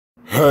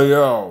Hey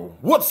yo,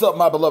 what's up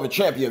my beloved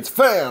champions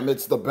fam?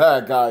 It's the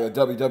bad guy of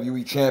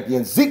WWE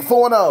champion Zeke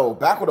 4-0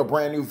 back with a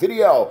brand new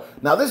video.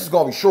 Now this is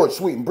going to be short,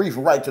 sweet, and brief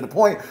and right to the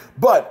point,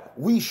 but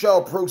we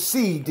shall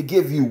proceed to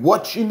give you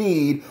what you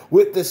need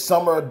with this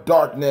Summer of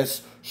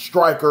Darkness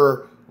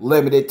Striker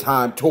limited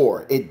time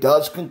tour. It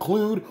does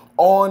conclude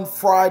on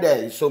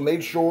Friday, so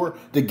make sure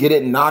to get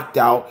it knocked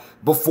out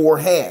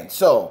beforehand.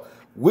 So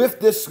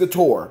with this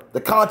tour, the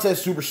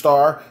contest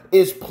superstar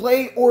is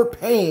Play or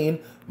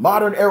Pain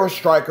modern era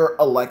striker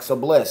Alexa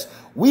Bliss.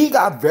 We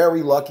got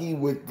very lucky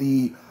with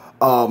the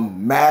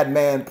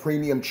Madman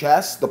premium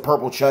chests, the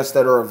purple chests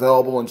that are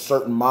available in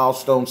certain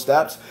milestone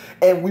steps,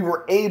 and we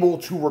were able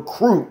to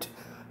recruit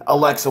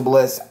Alexa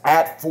Bliss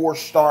at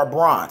 4-star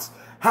bronze.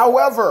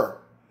 However,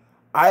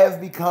 I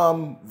have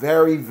become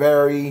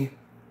very,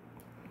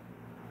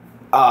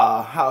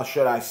 how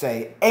should I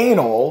say,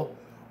 anal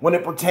when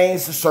it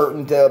pertains to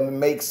certain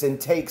makes and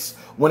takes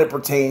when it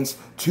pertains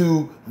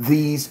to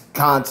these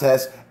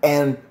contests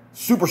and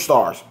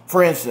superstars.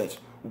 For instance,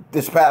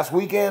 this past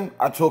weekend,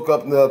 I took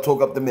up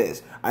the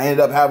Miz. I ended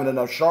up having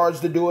enough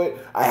shards to do it.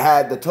 I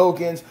had the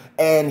tokens,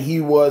 and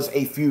he was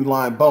a feud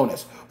line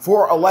bonus.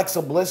 For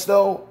Alexa Bliss,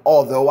 though,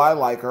 although I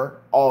like her,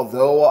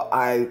 although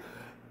I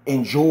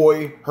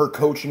enjoy her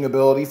coaching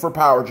ability for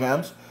Power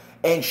Gems,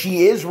 and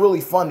she is really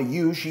fun to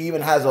use. She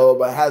even has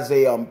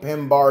a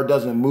pin bar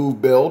doesn't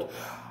move build.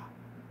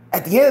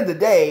 At the end of the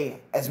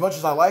day, as much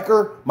as I like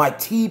her, my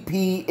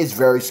TP is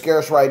very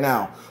scarce right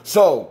now.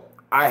 So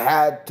I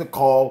had to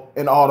call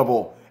an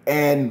audible,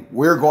 and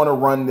we're going to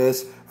run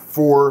this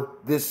for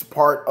this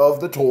part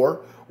of the tour.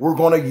 We're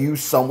going to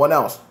use someone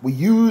else. We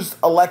used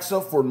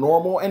Alexa for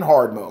normal and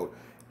hard mode,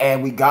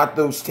 and we got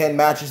those 10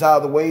 matches out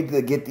of the way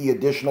to get the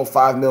additional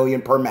 5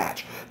 million per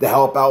match to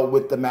help out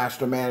with the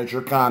Master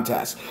Manager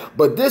contest.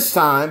 But this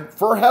time,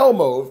 for Hell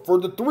mode, for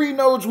the 3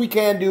 nodes we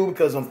can do,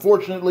 because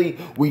unfortunately,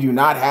 we do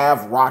not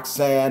have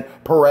Roxanne,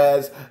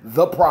 Perez,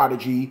 The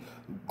Prodigy,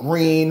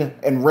 Green,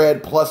 and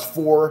Red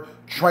 +4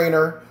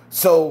 trainer.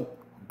 So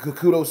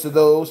kudos to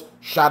those.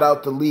 Shout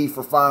out to Lee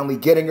for finally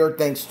getting her,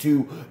 thanks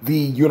to the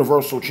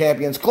Universal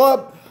Champions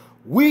Club.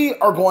 We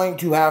are going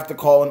to have to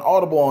call an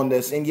audible on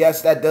this, and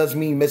yes, that does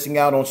mean missing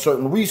out on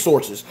certain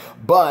resources,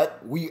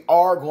 but we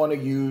are going to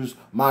use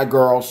my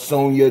girl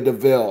Sonya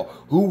Deville,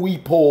 who we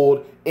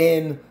pulled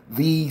in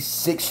the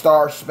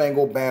 6-star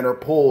Spangled Banner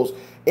pulls,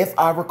 if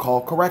I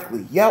recall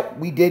correctly. Yep,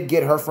 we did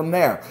get her from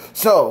there.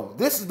 So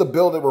this is the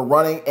build that we're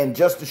running, and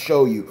just to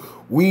show you,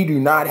 we do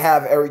not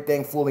have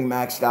everything fully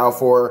maxed out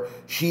for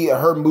her.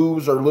 Her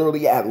moves are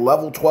literally at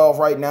level 12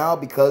 right now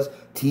because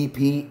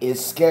TP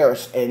is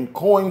scarce and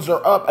coins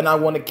are up, and I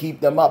want to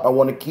keep them up. I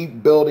want to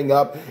keep building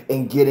up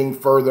and getting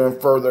further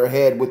and further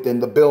ahead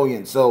within the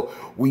billions. So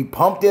we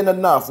pumped in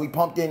enough. We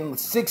pumped in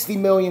 60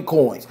 million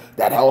coins.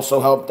 That also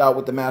helped out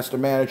with the Master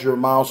Manager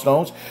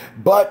milestones.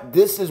 But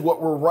this is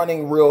what we're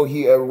running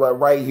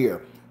right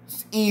here.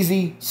 It's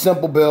easy,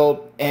 simple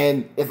build,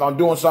 and if I'm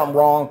doing something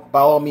wrong, by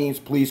all means,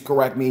 please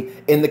correct me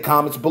in the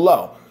comments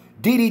below.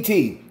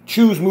 DDT,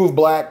 choose move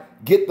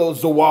black, get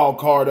those Zawal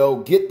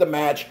Cardo, get the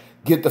match,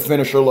 get the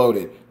finisher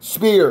loaded.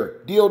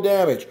 Spear, deal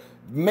damage,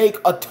 make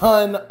a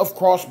ton of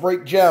cross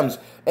break gems.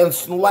 And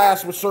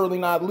last but certainly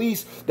not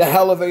least, the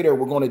Elevator.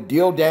 We're going to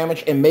deal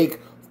damage and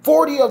make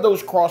 40 of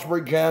those cross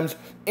break gems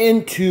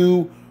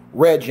into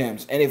red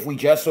gems. And if we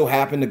just so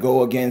happen to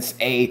go against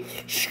a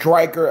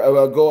striker,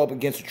 go up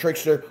against a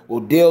trickster, we'll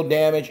deal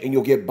damage and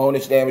you'll get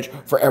bonus damage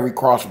for every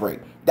cross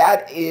break.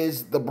 That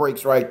is the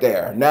breaks right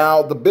there.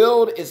 Now, the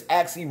build is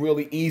actually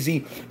really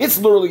easy. It's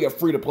literally a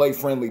free-to-play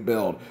friendly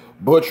build.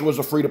 Butch was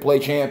a free-to-play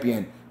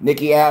champion.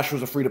 Nikki Ash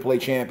was a free-to-play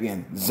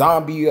champion.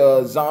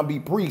 Zombie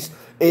Priest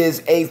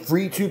is a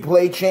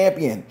free-to-play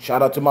champion.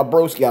 Shout out to my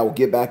broski. I will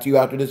get back to you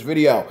after this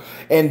video.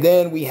 And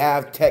then we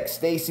have Tech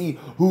Stacy,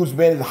 who's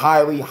been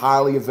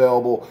highly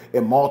available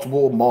in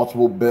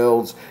multiple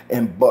builds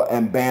and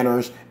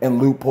banners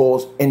and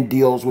loopholes and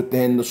deals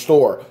within the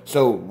store.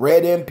 So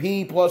Red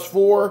MP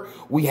 +4,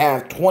 we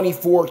have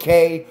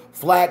 24k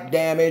flat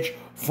damage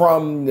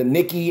from the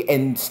Nikki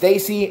and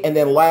Stacy, and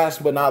then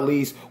last but not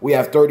least, we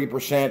have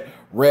 30%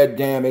 red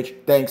damage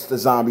thanks to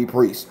Zombie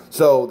Priest.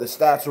 So the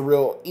stats are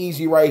real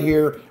easy right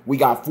here. We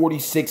got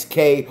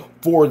 46k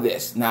for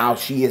this. Now,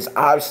 she is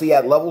obviously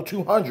at level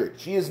 200.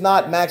 She is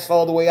not maxed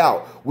all the way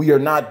out. We are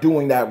not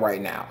doing that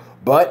right now.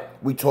 But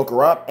we took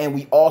her up, and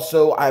we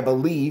also, I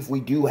believe, we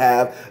do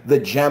have the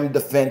gem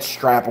defense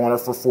strap on her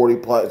for 40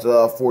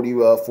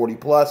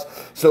 plus.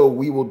 So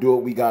we will do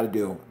what we got to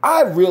do.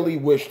 I really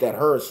wish that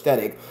her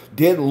aesthetic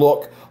did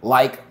look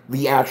like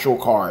the actual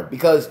card,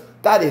 because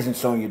that isn't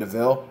Sonya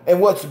Deville. And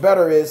what's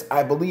better is,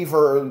 I believe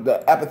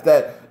the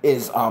epithet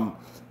is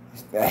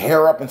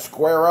hair up and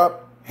square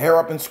up, hair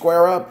up and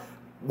square up.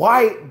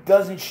 Why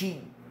doesn't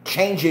she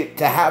change it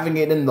to having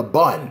it in the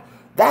bun?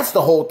 That's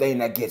the whole thing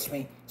that gets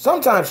me.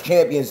 Sometimes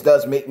champions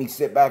does make me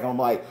sit back and I'm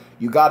like,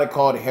 you got to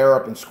call the hair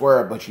up and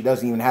square it, but she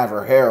doesn't even have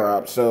her hair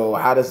up. So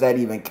how does that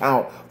even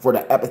count for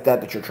the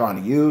epithet that you're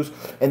trying to use?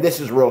 And this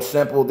is real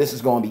simple. This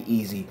is going to be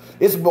easy.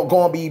 It's going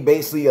to be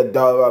basically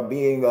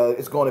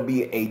it's going to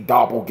be a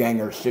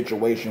doppelganger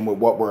situation with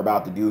what we're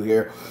about to do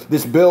here.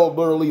 This build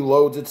literally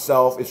loads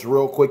itself. It's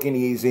real quick and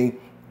easy.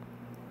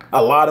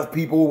 A lot of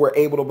people were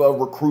able to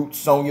recruit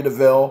Sonya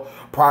Deville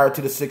prior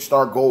to the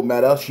 6-star gold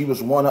meta. She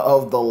was one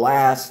of the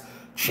last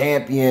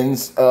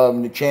champions,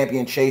 the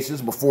champion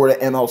chases before the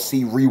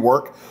MLC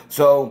rework.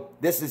 So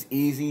this is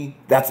easy.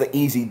 That's an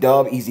easy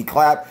dub, easy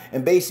clap.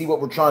 And basically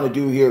what we're trying to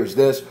do here is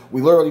this.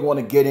 We literally want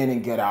to get in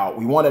and get out.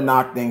 We want to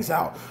knock things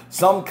out.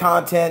 Some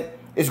content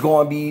is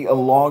going to be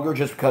longer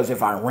just because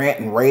if I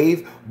rant and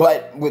rave.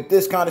 But with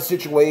this kind of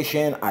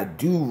situation, I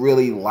do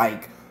really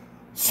like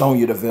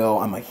Sonya Deville.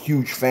 I'm a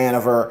huge fan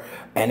of her,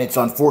 and it's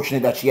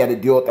unfortunate that she had to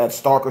deal with that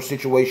stalker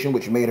situation,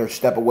 which made her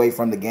step away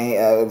from the game.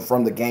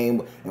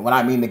 And when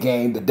I mean the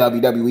game, the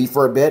WWE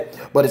for a bit.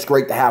 But it's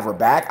great to have her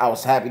back. I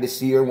was happy to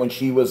see her when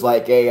she was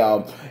like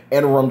a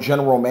interim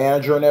general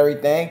manager and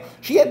everything.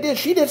 She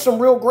did some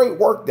real great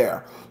work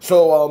there.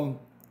 So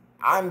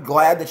I'm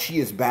glad that she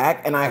is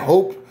back, and I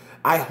hope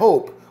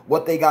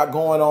what they got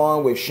going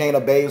on with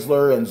Shayna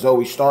Baszler and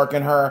Zoe Stark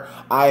and her,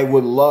 I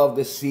would love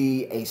to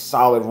see a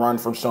solid run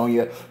from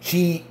Sonya.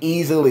 She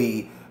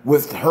easily,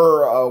 with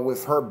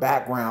her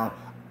background,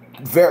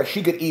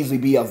 she could easily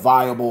be a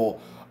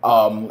viable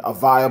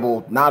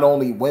not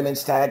only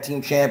women's tag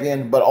team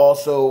champion, but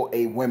also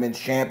a women's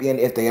champion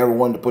if they ever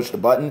wanted to push the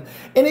button.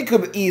 And it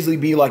could easily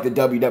be like the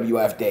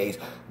WWF days.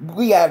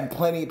 We have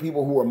plenty of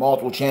people who are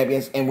multiple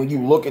champions, and when you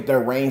look at their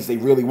reigns, they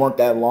really weren't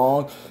that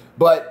long.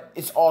 But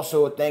it's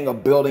also a thing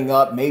of building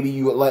up. Maybe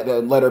you would let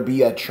her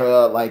be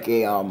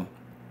interim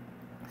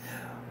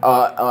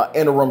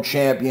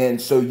champion,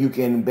 so you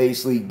can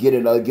basically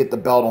get the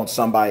belt on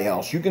somebody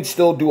else. You can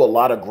still do a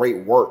lot of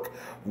great work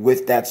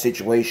with that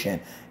situation.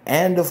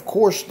 And of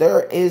course,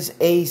 there is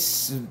a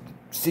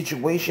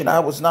situation I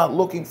was not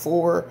looking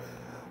for.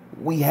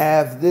 We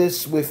have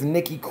this with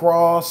Nikki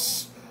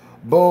Cross.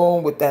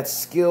 Boom, with that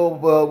skill,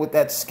 with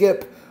that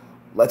skip.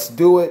 Let's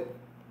do it.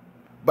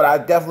 But I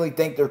definitely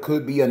think there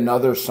could be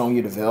another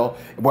Sonya Deville,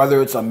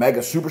 whether it's a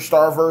mega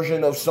superstar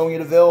version of Sonya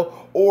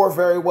Deville, or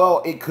very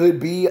well, it could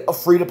be a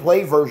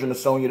free-to-play version of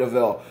Sonya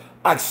Deville.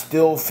 I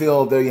still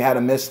feel they had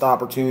a missed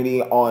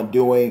opportunity on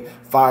doing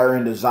Fire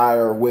and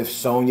Desire with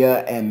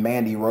Sonya and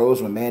Mandy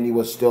Rose when Mandy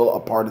was still a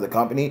part of the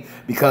company,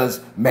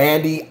 because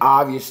Mandy,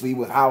 obviously,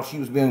 with how she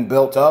was being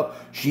built up,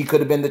 she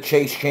could have been the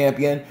chase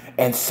champion,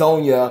 and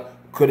Sonya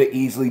could have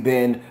easily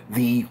been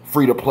the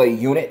free-to-play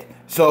unit.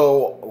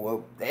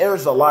 So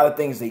there's a lot of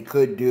things they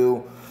could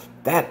do.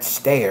 That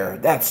stare,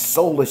 that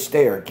soulless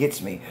stare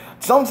gets me.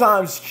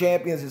 Sometimes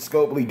champions at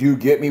Scopely do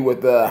get me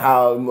with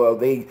how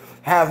they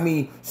have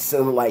me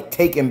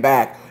taken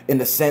back in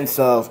the sense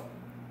of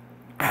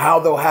how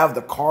they'll have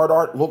the card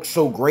art look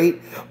so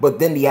great, but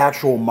then the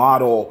actual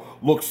model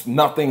looks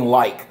nothing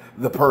like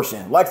the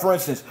person. Like, for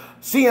instance,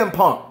 CM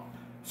Punk.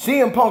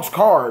 CM Punk's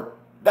card,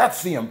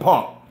 that's CM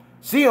Punk.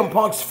 CM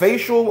Punk's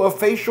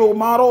facial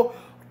model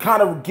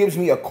kind of gives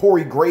me a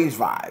Corey Graves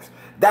vibes.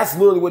 That's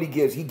literally what he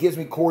gives. He gives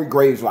me Corey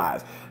Graves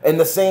vibes. And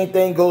the same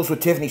thing goes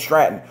with Tiffany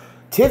Stratton.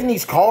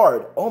 Tiffany's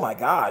card, oh my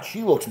God,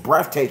 she looks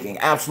breathtaking,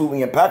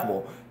 absolutely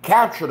impeccable.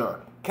 Captured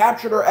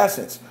her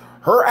essence.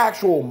 Her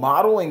actual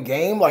model in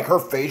game, like her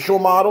facial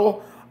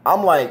model,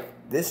 I'm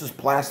like, this is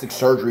plastic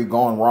surgery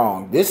gone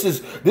wrong. This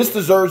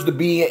deserves to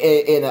be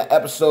in an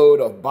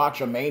episode of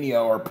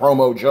Botchamania or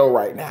Promo Joe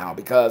right now,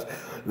 because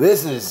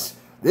this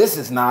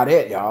is not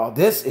it, y'all.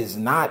 This is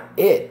not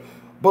it.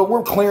 But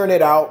we're clearing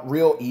it out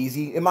real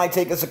easy. It might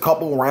take us a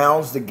couple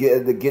rounds to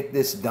get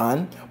this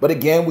done. But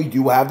again, we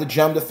do have the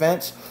gem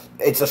defense.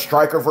 It's a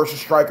striker versus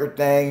striker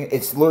thing.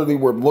 It's literally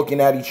we're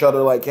looking at each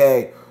other like,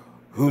 hey,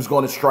 who's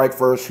going to strike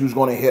first? Who's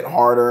going to hit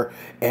harder?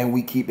 And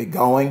we keep it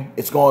going.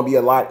 It's going to be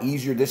a lot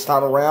easier this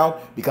time around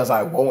because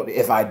I won't.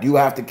 If I do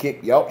have to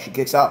kick, she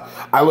kicks out.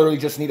 I literally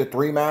just need a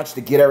 3-match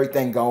to get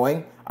everything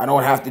going. I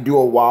don't have to do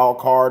a wild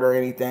card or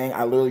anything.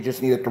 I literally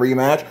just need a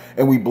 3-match,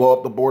 and we blow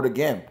up the board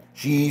again.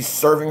 She's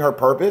serving her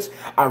purpose.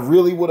 I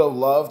really would have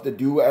loved to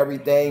do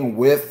everything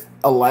with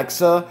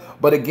Alexa.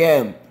 But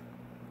again,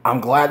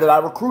 I'm glad that I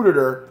recruited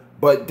her.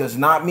 But does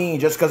not mean,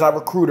 just because I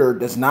recruit her,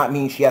 does not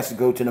mean she has to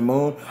go to the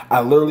moon.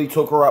 I literally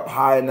took her up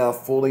high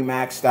enough, fully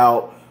maxed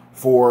out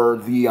for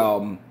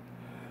the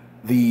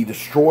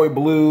Destroy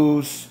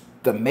Blues,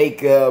 the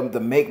make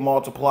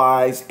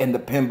multiplies, and the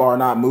pin bar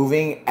not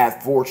moving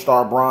at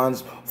 4-star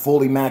bronze,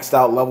 fully maxed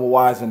out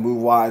level-wise and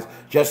move-wise,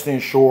 just to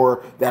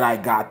ensure that I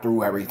got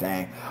through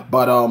everything.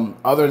 But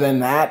other than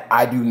that,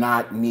 I do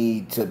not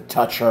need to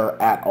touch her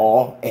at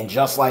all. And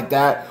just like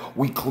that,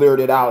 we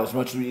cleared it out as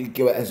much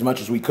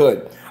as we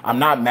could. I'm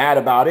not mad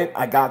about it.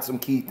 I got some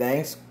key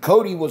things.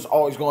 Cody was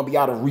always going to be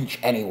out of reach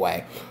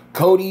anyway.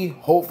 Cody,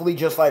 hopefully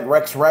just like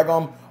Rex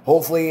Regum,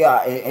 hopefully,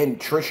 and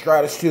Trish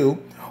Stratus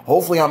too,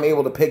 Hopefully, I'm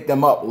able to pick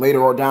them up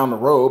later or down the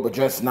road, but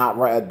just not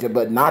right.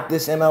 But not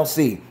this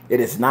MLC. It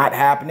is not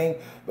happening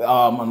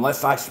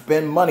unless I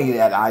spend money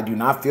that I do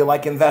not feel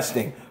like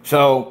investing.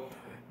 So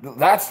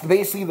that's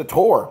basically the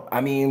tour.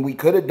 I mean, we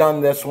could have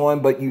done this one,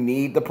 but you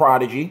need the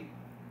Prodigy.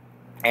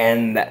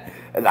 And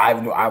I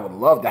would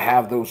love to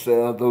have those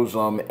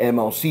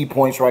MLC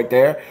points right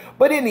there.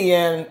 But in the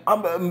end,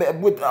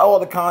 with all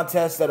the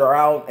contests that are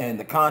out and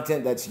the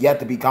content that's yet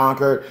to be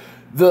conquered,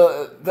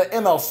 the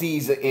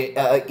MLC's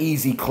an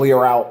easy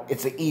clear out.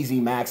 It's an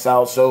easy max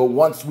out. So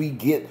once we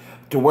get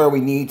to where we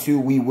need to,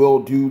 we will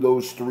do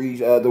those three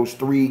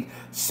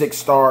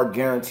 6-star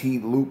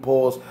guaranteed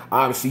loopholes.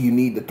 Obviously, you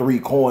need the 3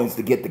 coins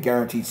to get the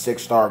guaranteed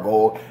 6-star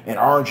gold. And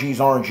RNG's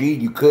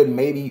RNG. You could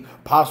maybe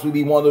possibly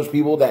be one of those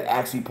people that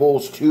actually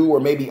pulls 2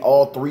 or maybe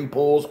all 3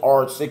 pulls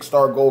are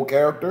 6-star gold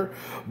character.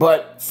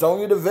 But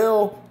Sonya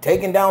Deville,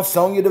 taking down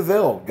Sonya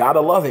Deville.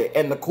 Gotta love it.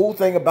 And the cool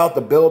thing about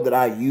the build that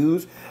I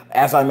use,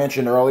 as I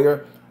mentioned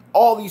earlier,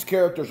 all these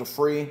characters are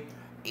free.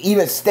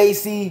 Even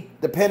Stacy,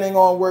 depending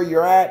on where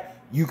you're at,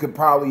 you've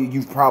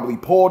probably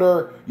pulled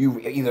her,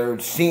 you've either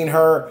seen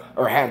her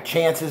or had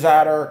chances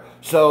at her.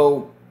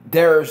 So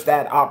there's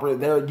that opera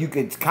there. You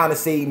could kind of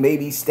say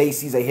maybe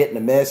Stacy's a hit and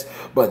a miss,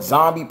 but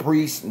Zombie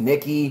Priest,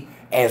 Nikki,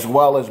 as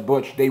well as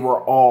Butch, they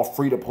were all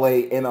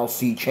free-to-play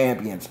MLC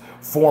champions,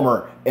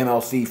 former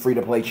MLC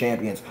free-to-play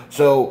champions.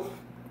 So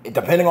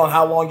depending on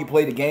how long you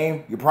play the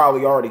game, you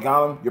probably already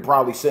got them. You're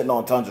probably sitting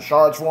on tons of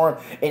shards for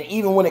them. And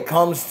even when it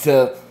comes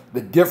to the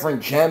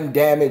different gem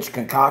damage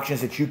concoctions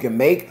that you can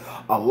make,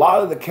 a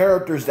lot of the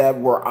characters that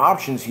were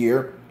options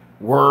here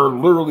were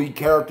literally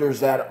characters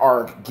that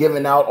are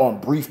given out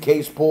on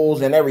briefcase pulls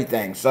and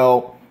everything.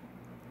 So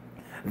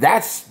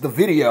that's the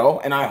video,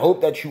 and I hope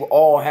that you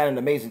all had an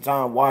amazing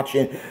time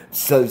watching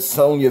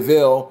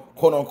Sonyaville,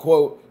 quote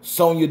unquote,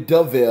 Sonya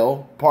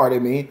Deville,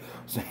 pardon me,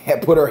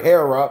 put her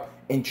hair up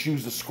and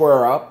choose to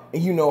square up.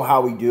 And you know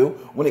how we do.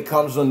 When it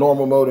comes to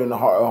normal mode and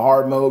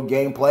hard mode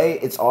gameplay,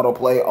 it's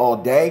autoplay all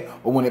day.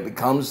 But when it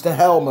comes to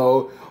hell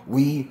mode,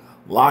 we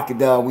lock it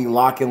down, we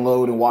lock and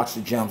load and watch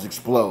the gems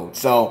explode.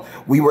 So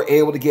we were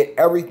able to get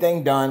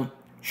everything done.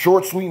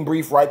 Short, sweet, and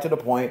brief, right to the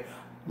point.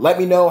 Let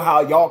me know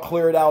how y'all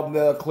cleared out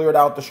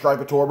the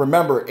Striker Tour.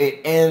 Remember,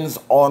 it ends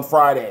on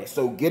Friday,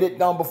 so get it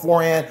done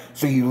beforehand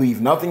so you leave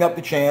nothing up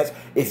to chance.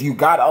 If you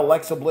got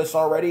Alexa Bliss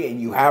already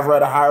and you have her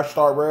at a higher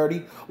star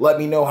rarity, let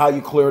me know how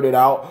you cleared it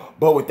out.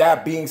 But with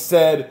that being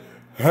said,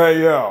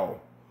 hey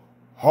yo,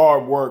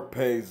 hard work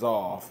pays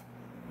off.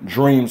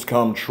 Dreams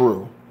come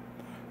true.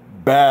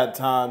 Bad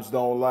times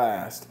don't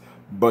last,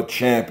 but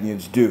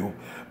champions do.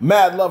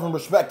 Mad love and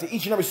respect to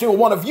each and every single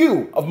one of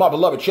you, of my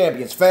beloved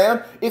champions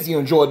fam. If you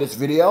enjoyed this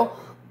video,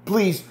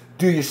 please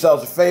do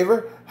yourselves a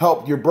favor.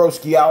 Help your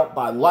broski out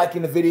by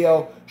liking the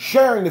video,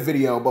 sharing the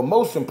video, but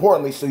most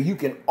importantly, so you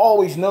can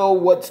always know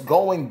what's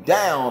going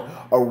down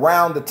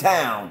around the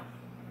town.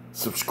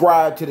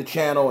 Subscribe to the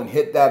channel and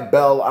hit that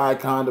bell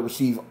icon to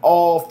receive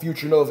all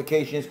future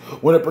notifications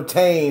when it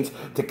pertains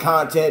to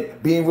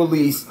content being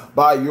released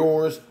by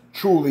yours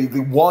truly,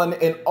 the one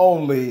and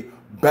only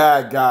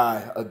bad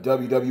guy of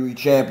WWE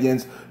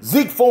Champions,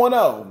 Zeke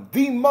 4-0,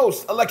 the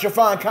most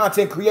electrifying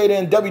content creator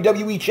in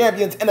WWE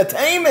Champions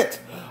Entertainment.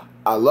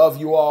 I love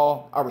you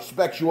all, I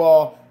respect you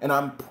all, and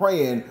I'm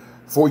praying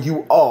for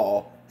you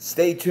all.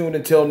 Stay tuned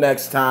until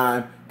next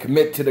time.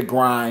 Commit to the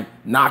grind.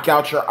 Knock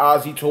out your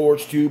Aussie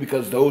tours too,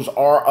 because those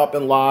are up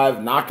and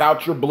live. Knock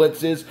out your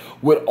blitzes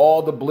with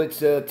all the blitz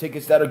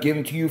tickets that are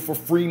given to you for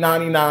free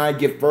 99.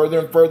 Get further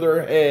and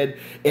further ahead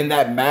in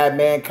that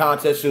Madman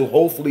contest. So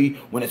hopefully,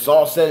 when it's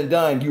all said and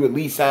done, you at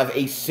least have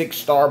a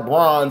 6-star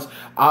bronze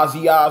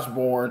Ozzy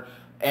Osbourne.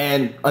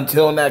 And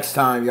until next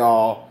time,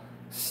 y'all,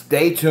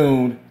 stay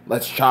tuned.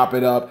 Let's chop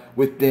it up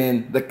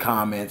within the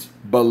comments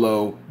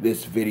below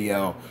this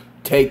video.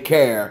 Take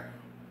care.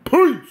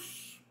 Peace.